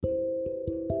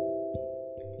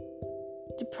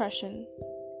depression,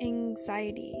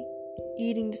 anxiety,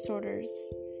 eating disorders,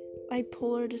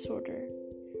 bipolar disorder.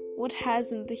 What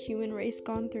hasn't the human race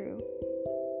gone through?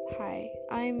 Hi,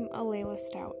 I'm Alayla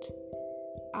Stout.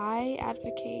 I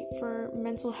advocate for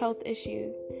mental health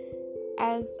issues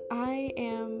as I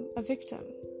am a victim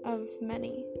of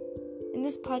many. In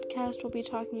this podcast, we'll be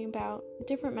talking about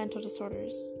different mental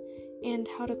disorders and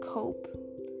how to cope.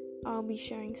 I'll be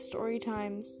sharing story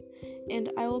times, and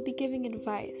I will be giving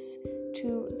advice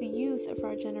to the youth of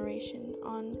our generation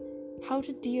on how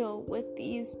to deal with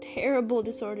these terrible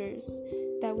disorders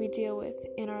that we deal with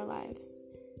in our lives,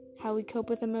 how we cope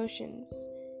with emotions,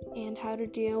 and how to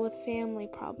deal with family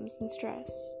problems and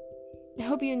stress. I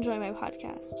hope you enjoy my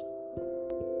podcast.